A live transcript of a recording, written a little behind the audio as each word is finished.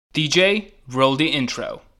DJ, roll the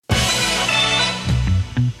intro.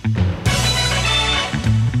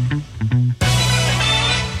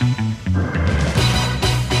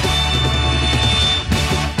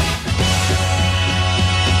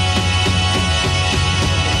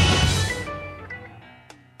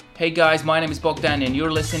 Hey guys, my name is Bogdan and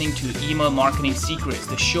you're listening to Email Marketing Secrets,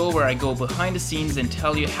 the show where I go behind the scenes and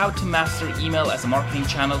tell you how to master email as a marketing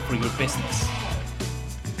channel for your business.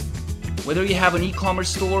 Whether you have an e-commerce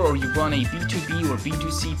store or you run a B2B or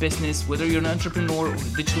B2C business, whether you're an entrepreneur or a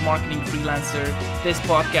digital marketing freelancer, this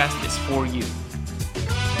podcast is for you.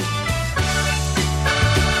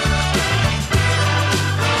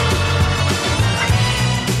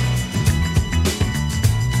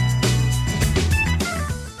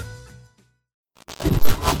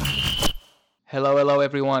 Hello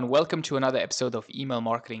everyone. Welcome to another episode of Email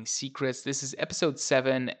Marketing Secrets. This is episode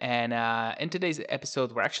 7, and in today's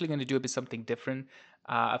episode, we're actually going to do a bit something different.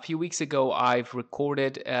 A few weeks ago, I've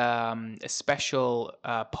recorded a special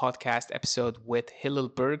podcast episode with Hillel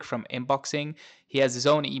Berg from Inboxing. He has his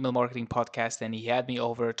own email marketing podcast, and he had me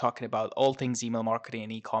over talking about all things email marketing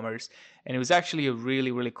and e-commerce. And it was actually a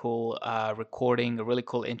really cool recording, a really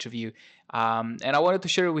cool interview. And I wanted to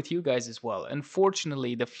share it with you guys as well.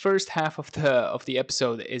 Unfortunately, the first half of the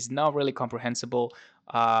episode is not really comprehensible.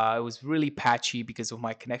 It was really patchy because of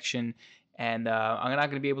my connection, and I'm not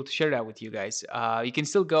going to be able to share that with you guys. You can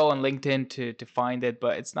still go on LinkedIn to find it,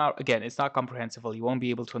 but it's not comprehensible. You won't be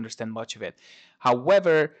able to understand much of it.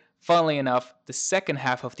 However, funnily enough, the second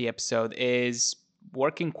half of the episode is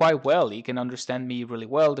working quite well. You can understand me really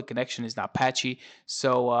well. The connection is not patchy.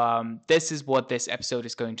 So this is what this episode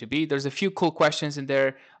is going to be. There's a few cool questions in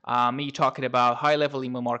there. Me talking about high-level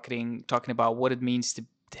email marketing, talking about what it means to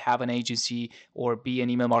have an agency or be an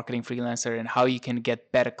email marketing freelancer and how you can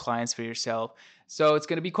get better clients for yourself. So it's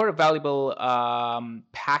going to be quite a valuable,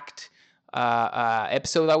 packed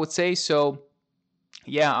episode, I would say. So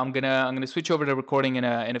yeah, I'm gonna switch over to recording in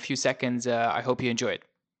a few seconds. I hope you enjoy it.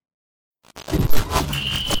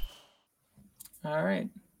 All right.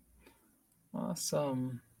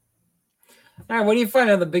 Awesome. All right. What do you find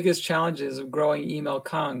are the biggest challenges of growing email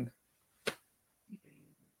Kong?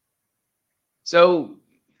 So,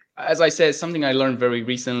 as I said, something I learned very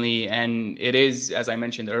recently, and it is, as I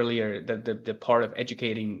mentioned earlier, the part of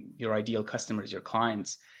educating your ideal customers, your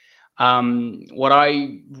clients. What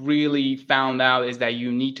I really found out is that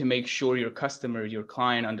you need to make sure your customer, your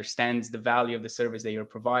client, understands the value of the service that you're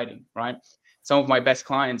providing, right? Some of my best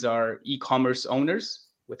clients are e-commerce owners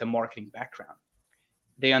with a marketing background.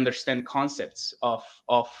 They understand concepts of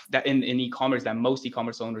that in e-commerce that most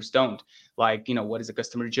e-commerce owners don't. Like, what is a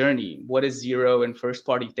customer journey? What is zero and first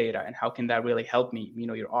party data? And how can that really help me?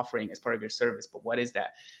 You're offering as part of your service, but what is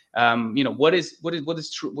that? What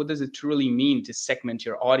does it truly mean to segment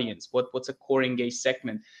your audience? What's a core engaged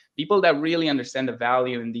segment? People that really understand the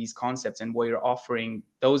value in these concepts and what you're offering,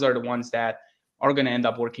 those are the ones that are going to end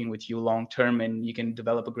up working with you long term, and you can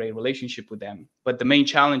develop a great relationship with them. But the main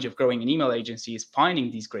challenge of growing an email agency is finding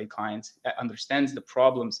these great clients that understands the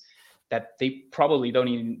problems that they probably don't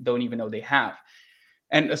even know they have.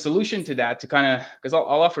 And a solution to that, to kind of, because I'll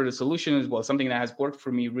offer the solution as well, something that has worked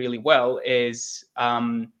for me really well is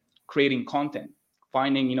creating content,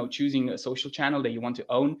 choosing a social channel that you want to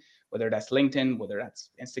own, whether that's LinkedIn, whether that's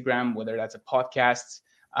Instagram, whether that's a podcast,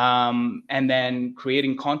 and then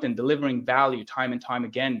creating content, delivering value time and time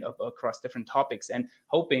again across different topics, and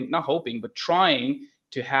trying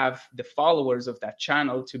to have the followers of that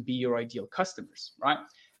channel to be your ideal customers, right?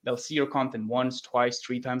 They'll see your content once, twice,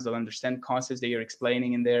 3 times. They'll understand concepts that you're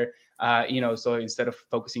explaining in there. So instead of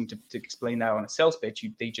focusing to explain that on a sales pitch,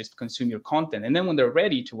 they just consume your content. And then when they're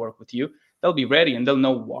ready to work with you, they'll be ready and they'll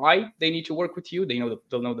know why they need to work with you.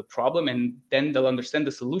 They'll know the problem, and then they'll understand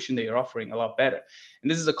the solution that you're offering a lot better. And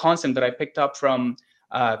this is a concept that I picked up from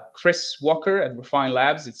Chris Walker at Refine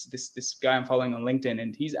Labs. It's this guy I'm following on LinkedIn,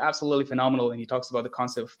 and he's absolutely phenomenal. And he talks about the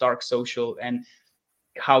concept of dark social and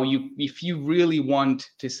how if you really want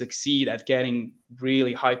to succeed at getting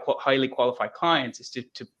really highly qualified clients, is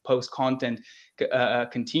to post content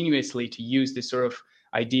continuously, to use this sort of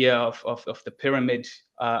idea of the pyramid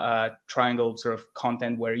triangle sort of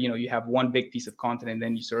content, where you have one big piece of content and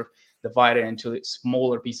then you sort of divide it into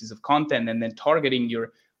smaller pieces of content, and then targeting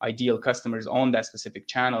your ideal customers on that specific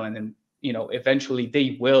channel. And then eventually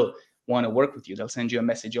they will want to work with you. They'll send you a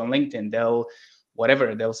message on LinkedIn, they'll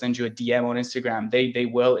send you a DM on Instagram. They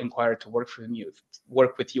will inquire to work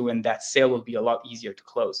with you, and that sale will be a lot easier to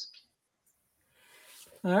close.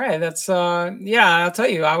 All right, that's I'll tell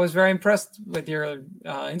you, I was very impressed with your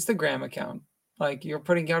Instagram account. Like, you're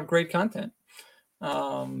putting out great content.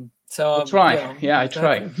 So, I try. Yeah, I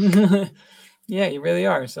try. yeah, you really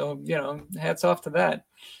are. So, hats off to that.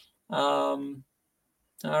 Um,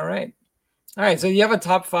 all right. All right. So you have a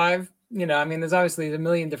top five, I mean, there's obviously a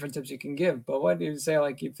million different tips you can give, but what do you say,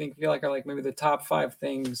 like, feel like are like maybe the top five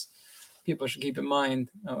things people should keep in mind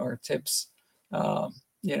or tips, as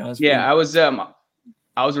Yeah, we,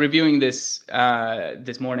 I was reviewing this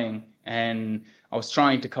morning, and I was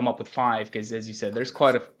trying to come up with five because, as you said, there's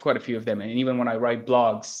quite a few of them. And even when I write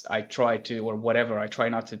blogs, I try to, or whatever, I try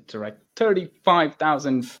not to write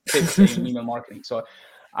 35,000 tips in email marketing. So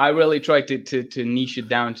I really try to niche it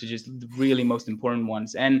down to just the really most important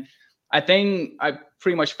ones. And I think I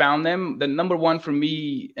pretty much found them. The number one for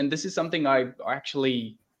me, and this is something I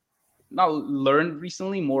actually not learned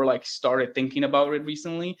recently, more like started thinking about it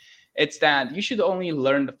recently. It's that you should only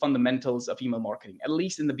learn the fundamentals of email marketing, at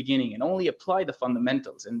least in the beginning, and only apply the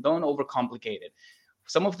fundamentals and don't overcomplicate it.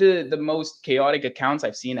 Some of the most chaotic accounts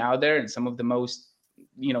I've seen out there, and some of the most,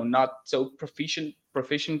 not so proficient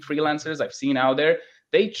freelancers I've seen out there,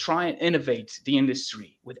 they try and innovate the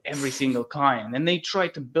industry with every single client, and they try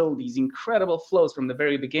to build these incredible flows from the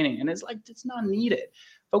very beginning, and it's like, it's not needed.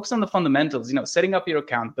 Focus on the fundamentals, setting up your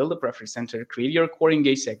account, build a preference center, create your core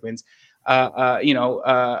engage segments.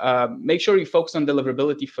 Make sure you focus on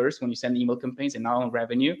deliverability first when you send email campaigns, and not on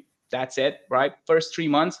revenue. That's it, right? First 3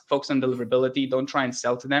 months, focus on deliverability. Don't try and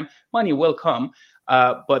sell to them. Money will come,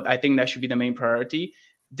 but I think that should be the main priority.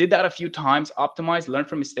 Did that a few times, optimize, learn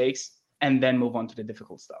from mistakes, and then move on to the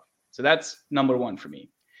difficult stuff. So that's number one for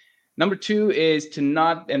me. Number two is to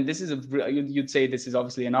not, and this is you'd say this is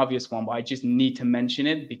obviously an obvious one, but I just need to mention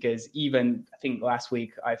it because even I think last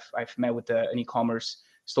week I've met with an e-commerce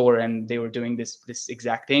store, and they were doing this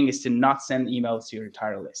exact thing, is to not send emails to your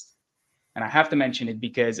entire list. And I have to mention it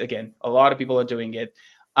because, again, a lot of people are doing it.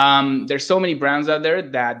 There's so many brands out there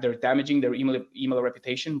that they're damaging their email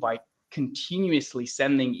reputation by continuously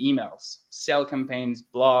sending emails, sell campaigns,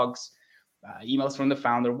 blogs, emails from the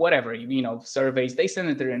founder, whatever, surveys. They send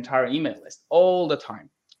it to their entire email list all the time.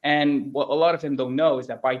 And what a lot of them don't know is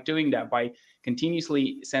that by doing that, by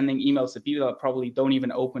continuously sending emails to people that probably don't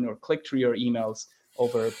even open or click through your emails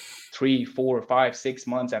over 3, 4, 5, 6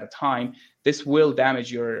 months at a time, this will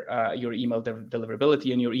damage your email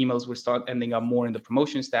deliverability, and your emails will start ending up more in the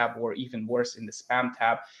promotions tab, or even worse, in the spam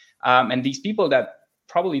tab. And these people that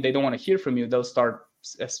probably they don't want to hear from you, they'll start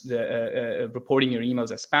reporting your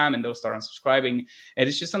emails as spam, and they'll start unsubscribing. And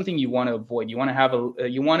it's just something you want to avoid. You want to have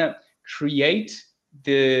you want to create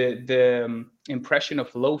the impression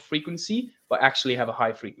of low frequency, but actually have a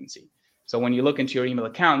high frequency. So when you look into your email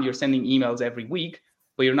account, you're sending emails every week,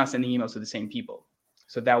 but you're not sending emails to the same people.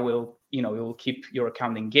 So that will, it will keep your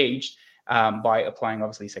account engaged by applying,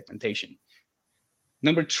 obviously, segmentation.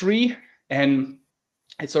 Number three, and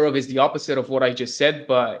it sort of is the opposite of what I just said,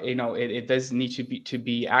 but it does need to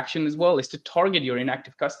be action as well, is to target your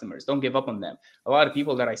inactive customers. Don't give up on them. A lot of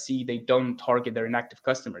people that I see, they don't target their inactive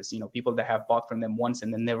customers. People that have bought from them once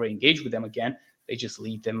and then never engage with them again, they just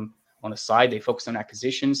leave them on the side. They focus on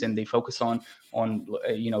acquisitions, and they focus on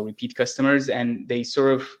repeat customers, and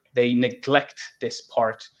they neglect this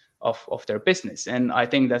part of their business. And I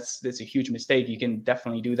think that's a huge mistake. You can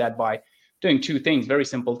definitely do that by doing two things, very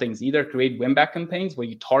simple things. Either create win-back campaigns where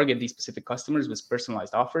you target these specific customers with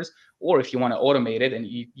personalized offers, or if you want to automate it and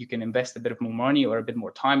you can invest a bit of more money or a bit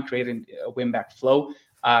more time creating a win-back flow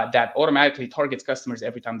that automatically targets customers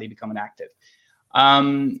every time they become inactive.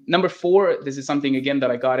 Number four, this is something, again,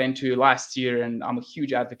 that I got into last year, and I'm a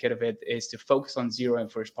huge advocate of it, is to focus on zero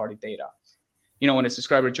and first-party data. When a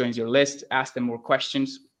subscriber joins your list, ask them more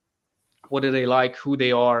questions. What do they like, who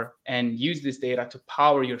they are, and use this data to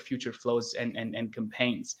power your future flows and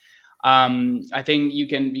campaigns. I think you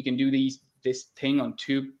can do this thing on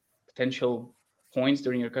two potential points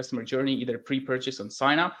during your customer journey, either pre-purchase on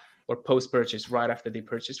sign up or post-purchase right after they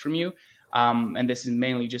purchase from you. And this is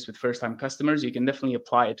mainly just with first-time customers. You can definitely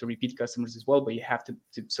apply it to repeat customers as well, but you have to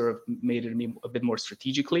sort of make it a bit more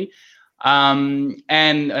strategically. And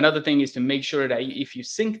another thing is to make sure that if you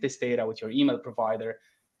sync this data with your email provider,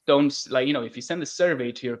 don't, if you send a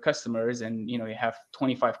survey to your customers and you have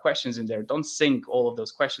 25 questions in there, don't sync all of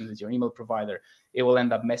those questions with your email provider. It will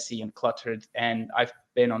end up messy and cluttered. And I've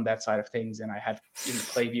been on that side of things, and I had in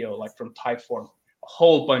Klaviyo, like from Typeform, a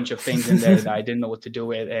whole bunch of things in there that I didn't know what to do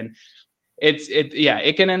with. And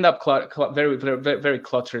it can end up very, very, very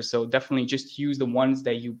cluttered. So definitely just use the ones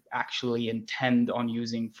that you actually intend on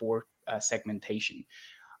using for segmentation.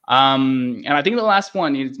 And I think the last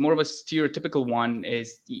one is more of a stereotypical one,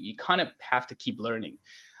 is you kind of have to keep learning.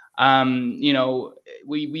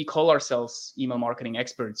 We call ourselves email marketing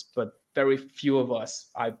experts, but very few of us,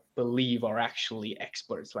 I believe, are actually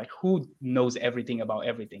experts. Like, who knows everything about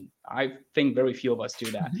everything? I think very few of us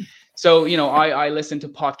do that. So, I listen to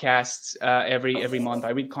podcasts every month. I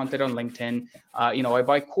read content on LinkedIn. I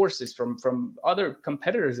buy courses from other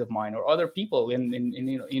competitors of mine or other people in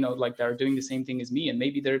like they're doing the same thing as me, and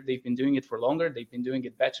maybe they've been doing it for longer. They've been doing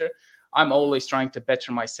it better. I'm always trying to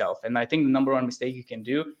better myself, and I think the number one mistake you can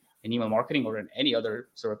do in email marketing or in any other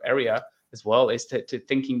sort of area as well is to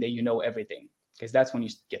thinking that you know everything, because that's when you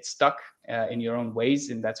get stuck in your own ways,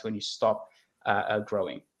 and that's when you stop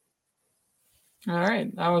growing. All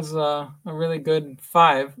right, that was a really good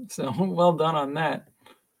 5. So well done on that.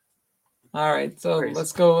 All right, so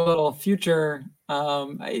let's go a little future.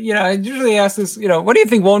 I usually ask this. What do you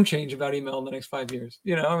think won't change about email in the next 5 years?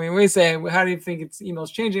 I mean, we say, how do you think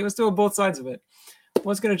email's changing? Let's do both sides of it.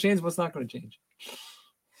 What's going to change? What's not going to change?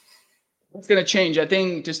 What's going to change? I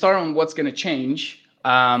think to start on what's going to change.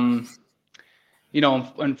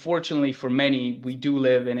 Unfortunately for many, we do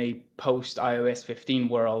live in a post iOS 15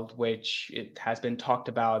 world, which it has been talked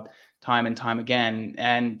about time and time again.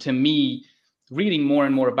 And to me, reading more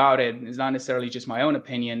and more about it is not necessarily just my own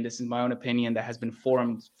opinion. This is my own opinion that has been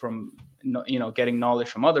formed from, getting knowledge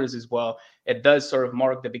from others as well. It does sort of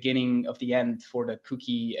mark the beginning of the end for the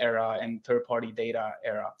cookie era and third-party data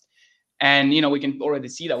era. And we can already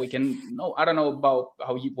see that. I don't know about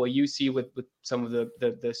what you see with some of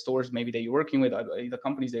the stores maybe that you're working with, the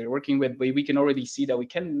companies that you're working with, but we can already see that we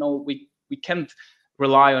can't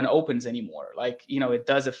rely on opens anymore. Like, it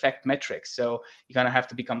does affect metrics, so you kind of have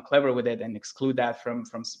to become clever with it and exclude that from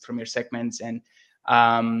your segments. And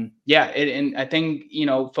and I think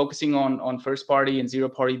focusing on first party and zero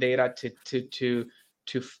party data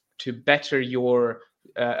to better your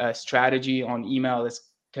strategy on email is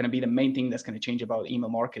going to be the main thing that's going to change about email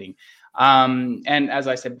marketing. And as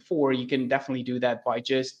I said before, you can definitely do that by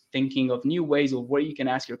just thinking of new ways of where you can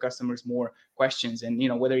ask your customers more questions. And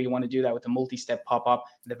whether you want to do that with a multi-step pop-up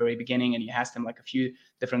at the very beginning, and you ask them like a few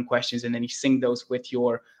different questions, and then you sync those with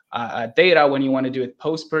your data when you want to do it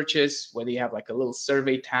post-purchase, whether you have like a little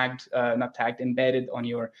survey embedded on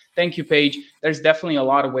your thank you page. There's definitely a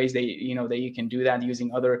lot of ways that you can do that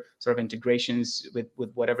using other sort of integrations with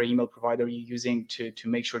whatever email provider you're using to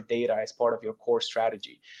make sure data is part of your core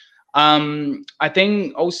strategy. I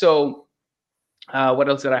think also what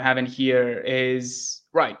else that I have in here is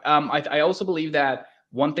right. I also believe that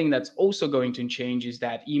one thing that's also going to change is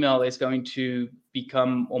that email is going to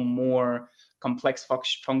become a more complex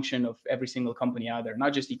function of every single company out there,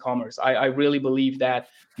 not just e-commerce. I really believe that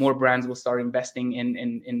more brands will start investing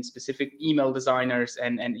in specific email designers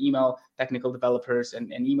and email technical developers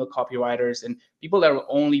and email copywriters and people that will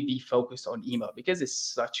only be focused on email, because it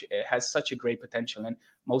has such a great potential, and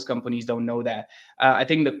most companies don't know that. I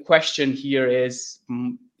think the question here is,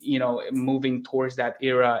 moving towards that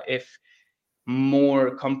era, if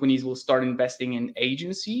more companies will start investing in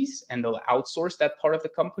agencies and they'll outsource that part of the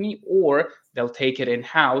company, or they'll take it in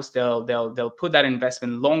house. They'll put that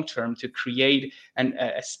investment long term to create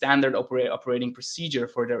a standard operating procedure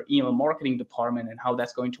for their email marketing department and how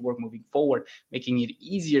that's going to work moving forward, making it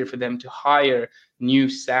easier for them to hire new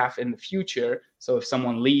staff in the future. So if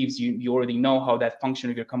someone leaves, you already know how that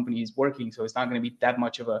function of your company is working, so it's not going to be that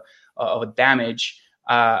much of a damage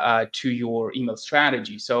to your email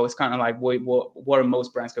strategy. So it's kind of like, what are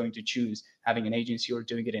most brands going to choose, having an agency or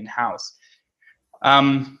doing it in-house?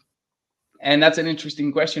 And that's an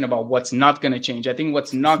interesting question about what's not going to change. I think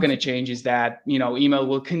what's not going to change is that email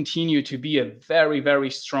will continue to be a very, very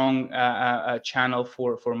strong channel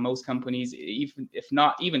for most companies, even if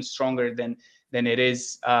not even stronger than it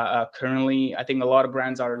is currently. I think a lot of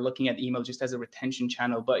brands are looking at email just as a retention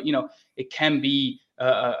channel, but it can be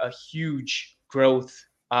a huge growth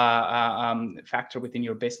factor within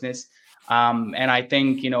your business. And I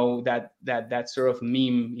think that sort of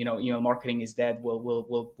meme, email marketing is dead,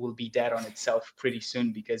 will be dead on itself pretty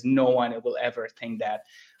soon, because no one will ever think that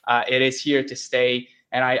it is here to stay.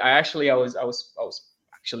 And I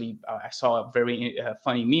saw a very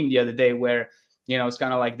funny meme the other day where it's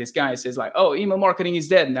kind of like this guy says like, "Oh, email marketing is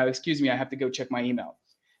dead now. Excuse me, I have to go check my email."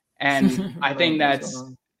 And I think that's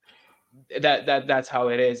how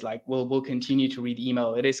it is. Like, we'll continue to read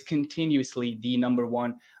email. It is continuously the number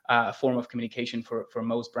one form of communication for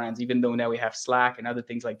most brands. Even though now we have Slack and other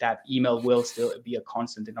things like that, email will still be a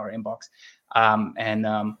constant in our inbox.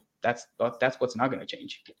 That's what's not going to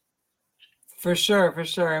change. For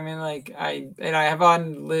sure. I mean, like I have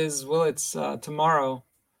on Liz Willits tomorrow.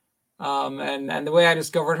 And the way I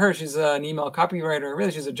discovered her, she's an email copywriter.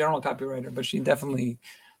 Really, she's a general copywriter, but she definitely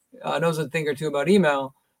knows a thing or two about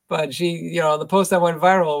email. But she, the post that went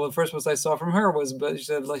viral, the first post I saw from her was, but she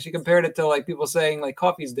said, like, she compared it to like people saying like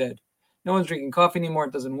coffee's dead. No one's drinking coffee anymore.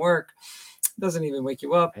 It doesn't work. It doesn't even wake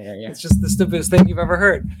you up. Yeah, yeah. It's just the stupidest thing you've ever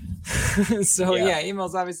heard. So Yeah. email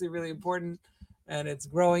is obviously really important, and it's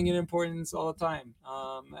growing in importance all the time.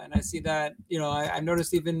 And I see that, I've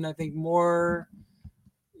noticed even, I think, more,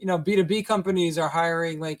 B2B companies are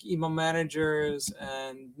hiring like email managers,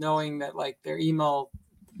 and knowing that like their email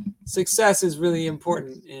success is really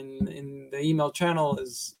important in the email channel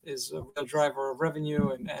is a real driver of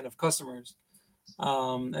revenue and of customers.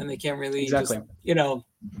 And they can't really Exactly. just,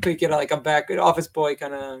 pick it like a back office boy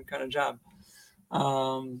kind of job.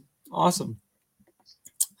 Awesome.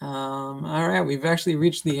 All right, we've actually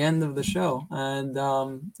reached the end of the show, and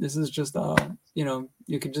this is just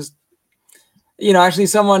you could just actually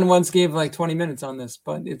someone once gave like 20 minutes on this,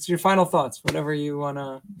 but it's your final thoughts, whatever you want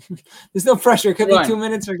to. There's no pressure. It could be 2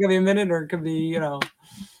 minutes, or it could be a minute, or it could be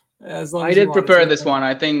as long as I did prepare this one.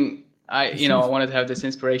 I think I wanted to have this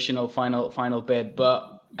inspirational final bit,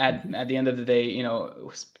 but at the end of the day,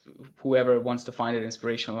 whoever wants to find it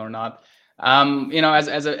inspirational or not,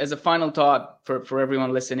 as a final thought for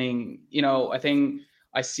everyone listening, I think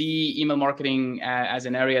I see email marketing as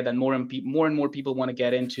an area that more and more people want to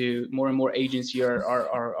get into. More and more agencies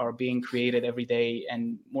are being created every day,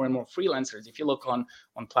 and more freelancers. If you look on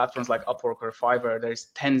platforms like Upwork or Fiverr, there's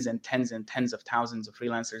tens and tens and tens of thousands of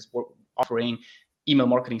freelancers offering email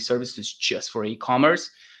marketing services just for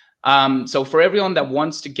e-commerce. So for everyone that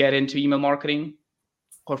wants to get into email marketing,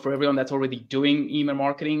 or for everyone that's already doing email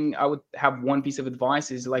marketing, I would have one piece of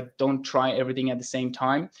advice is like, don't try everything at the same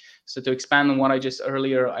time. So to expand on what I just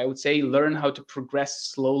earlier, I would say learn how to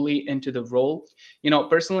progress slowly into the role.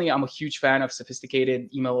 Personally, I'm a huge fan of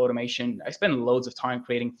sophisticated email automation. I spend loads of time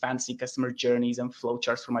creating fancy customer journeys and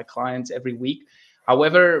flowcharts for my clients every week.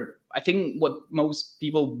 However, I think what most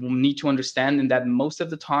people need to understand is that most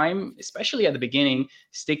of the time, especially at the beginning,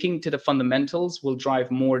 sticking to the fundamentals will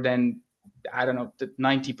drive more than, I don't know,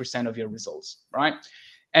 90% of your results, right?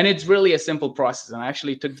 And it's really a simple process. And I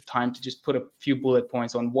actually took the time to just put a few bullet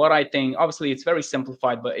points on what I think. Obviously, it's very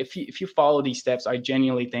simplified, but if you follow these steps, I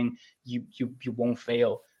genuinely think you won't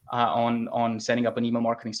fail on setting up an email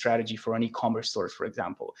marketing strategy for an e-commerce store, for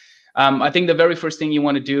example. I think the very first thing you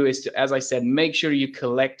want to do is to, as I said, make sure you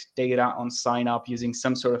collect data on sign up using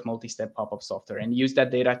some sort of multi-step pop-up software, and use that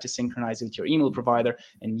data to synchronize with your email provider,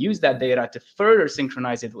 and use that data to further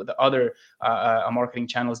synchronize it with the other marketing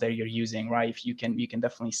channels that you're using, right? If you can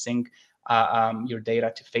definitely sync your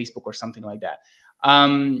data to Facebook or something like that.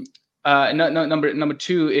 Number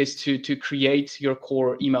two is to create your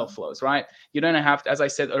core email flows, right? You don't have to, as I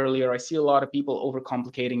said earlier, I see a lot of people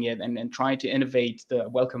overcomplicating it and trying to innovate the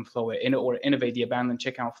welcome flow or innovate the abandoned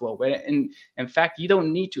checkout flow. But in fact, you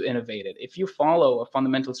don't need to innovate it. If you follow a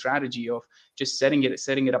fundamental strategy of just setting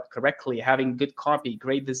it up correctly, having good copy,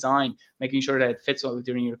 great design, making sure that it fits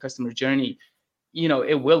during your customer journey,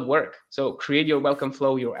 it will work. So create your welcome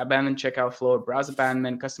flow, your abandoned checkout flow, browse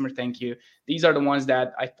abandonment, customer thank you. These are the ones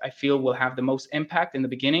that I feel will have the most impact in the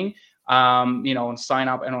beginning, on sign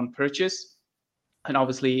up and on purchase. And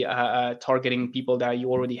obviously targeting people that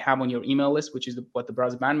you already have on your email list, which is what the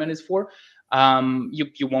browse abandonment is for.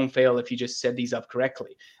 You won't fail if you just set these up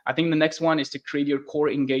correctly. I think the next one is to create your core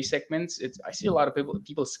engage segments. I see a lot of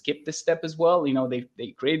people skip this step as well.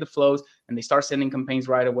 They create the flows and they start sending campaigns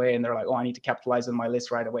right away, and they're like, oh, I need to capitalize on my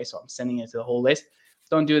list right away, so I'm sending it to the whole list.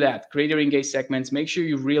 Don't do that. Create your engage segments. Make sure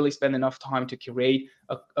you really spend enough time to create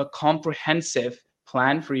a comprehensive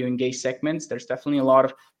plan for your engage segments. There's definitely a lot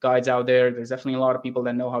of guides out there. There's definitely a lot of people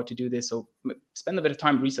that know how to do this. So spend a bit of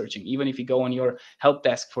time researching. Even if you go on your help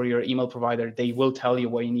desk for your email provider, they will tell you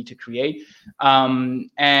what you need to create. And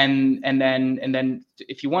then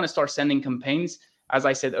if you want to start sending campaigns, as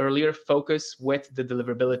I said earlier, focus with the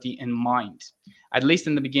deliverability in mind, at least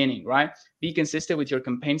in the beginning, right? Be consistent with your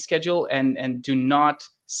campaign schedule, and do not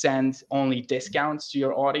send only discounts to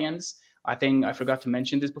your audience. I think I forgot to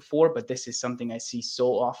mention this before, but this is something I see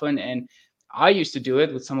so often. And I used to do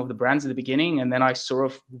it with some of the brands at the beginning, and then I sort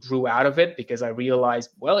of grew out of it because I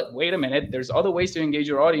realized, well, wait a minute, there's other ways to engage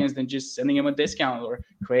your audience than just sending them a discount or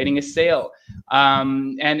creating a sale.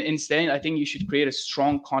 And instead, I think you should create a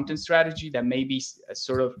strong content strategy that maybe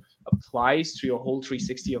sort of applies to your whole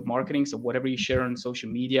 360 of marketing. So whatever you share on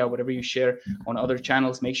social media, whatever you share on other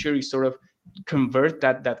channels, make sure you sort of convert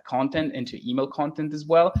that content into email content as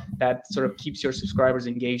well, that sort of keeps your subscribers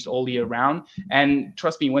engaged all year round. And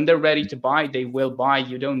trust me, when they're ready to buy, they will buy.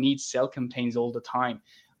 You don't need sell campaigns all the time.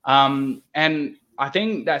 And I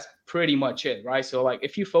think that's pretty much it, right? So like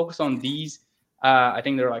if you focus on these, I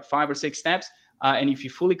think there are like 5 or 6 steps, and if you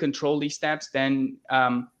fully control these steps, then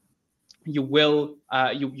you will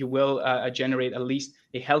generate at least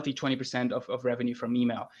a healthy 20% of revenue from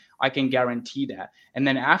email. I can guarantee that. And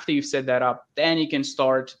then after you've set that up, then you can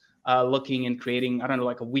start looking and creating, I don't know,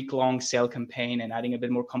 like a week-long sale campaign and adding a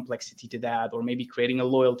bit more complexity to that, or maybe creating a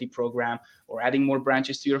loyalty program or adding more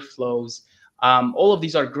branches to your flows. All of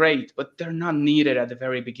these are great, but they're not needed at the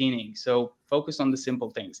very beginning. So focus on the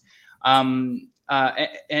simple things. And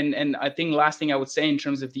I think last thing I would say in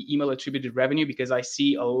terms of the email attributed revenue, because I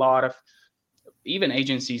see a lot of even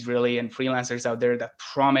agencies really and freelancers out there that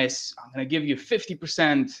promise, I'm going to give you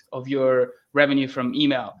 50% of your revenue from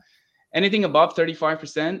email. Anything above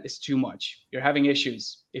 35% is too much. You're having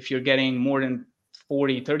issues if you're getting more than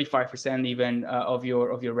 40, 35% even of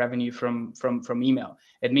your revenue from email.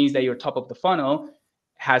 It means that your top of the funnel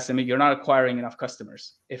has some, you're not acquiring enough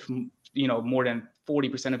customers if more than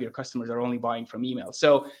 40% of your customers are only buying from email.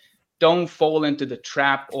 So don't fall into the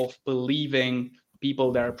trap of believing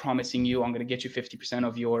people that are promising you, I'm going to get you 50%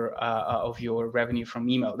 of your revenue from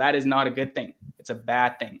email. That is not a good thing. It's a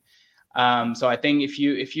bad thing. So I think if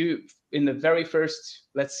you in the very first,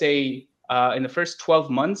 let's say in the first 12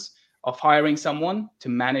 months of hiring someone to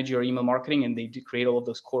manage your email marketing, and they do create all of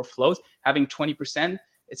those core flows, having 20%,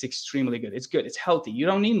 it's extremely good. It's good. It's healthy. You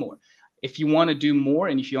don't need more. If you want to do more,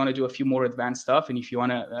 and if you want to do a few more advanced stuff, and if you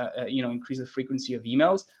want to increase the frequency of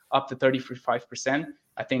emails up to 35%,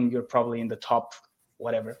 I think you're probably in the top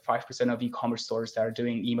 5% of e-commerce stores that are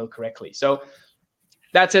doing email correctly. So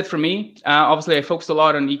that's it for me. Obviously, I focused a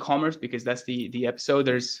lot on e-commerce because that's the episode.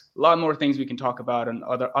 There's a lot more things we can talk about on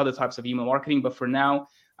other types of email marketing, but for now,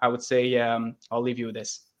 I would say I'll leave you with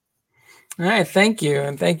this. All right, thank you,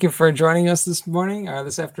 and thank you for joining us this morning or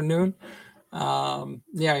this afternoon.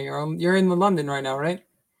 Yeah, you're in London right now, right?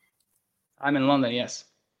 I'm in London, yes.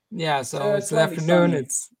 Yeah, so it's the afternoon. Sunny.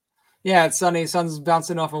 It's sunny. Sun's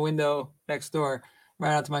bouncing off a window next door,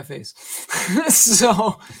 right onto my face.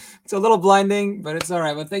 So it's a little blinding, but it's all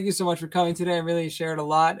right. But thank you so much for coming today. I really shared a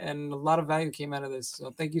lot, and a lot of value came out of this.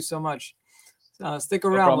 So thank you so much. Stick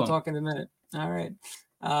around. No, we'll talk in a minute. All right.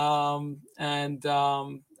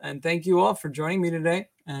 And thank you all for joining me today.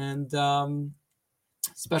 And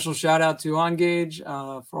special shout out to OnGage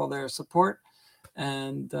for all their support.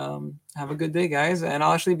 And have a good day, guys. And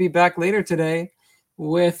I'll actually be back later today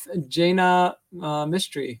with Jaina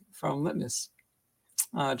Mystery from Litmus.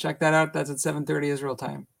 Check that out. That's at 7:30 Israel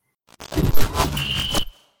time.